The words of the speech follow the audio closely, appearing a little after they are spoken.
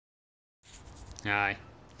Hi.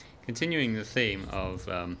 Continuing the theme of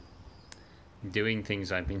doing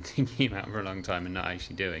things I've been thinking about for a long time and not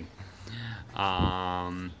actually doing.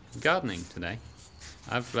 Gardening today.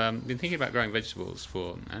 I've been thinking about growing vegetables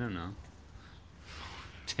for, I don't know,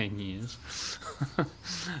 10 years.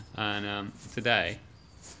 And today,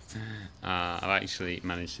 I've actually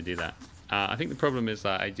managed to do that. I think the problem is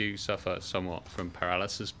that I do suffer somewhat from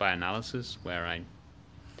paralysis by analysis, where I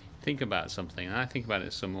think about something and I think about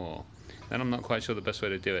it some more. Then I'm not quite sure the best way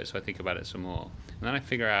to do it, so I think about it some more. And then I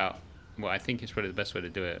figure out what I think is probably the best way to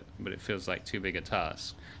do it, but it feels like too big a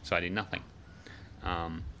task, so I do nothing.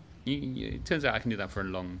 It turns out I can do that for a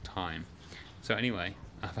long time. So anyway,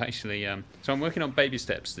 I've actually so I'm working on baby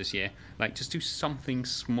steps this year. Like, just do something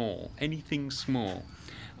small, anything small.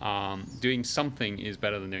 Doing something is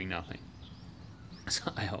better than doing nothing.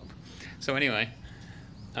 So I hope. So anyway,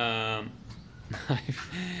 I've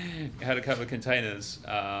had a couple of containers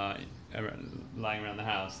lying around the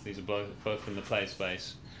house. These are both from the play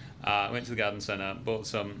space. I went to the garden centre, bought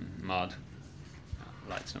some mud.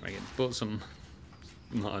 Light's not very good. Bought some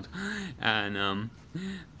mud, and I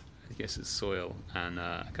guess it's soil and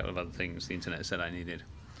a couple of other things the internet said I needed.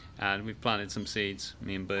 And we've planted some seeds,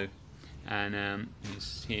 me and Boo, and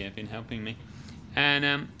he's here, been helping me.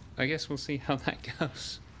 And I guess we'll see how that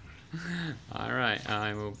goes. All right,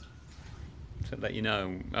 I will let you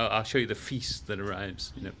know. I'll show you the feast that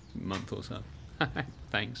arrives in a month or so.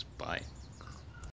 Thanks, bye.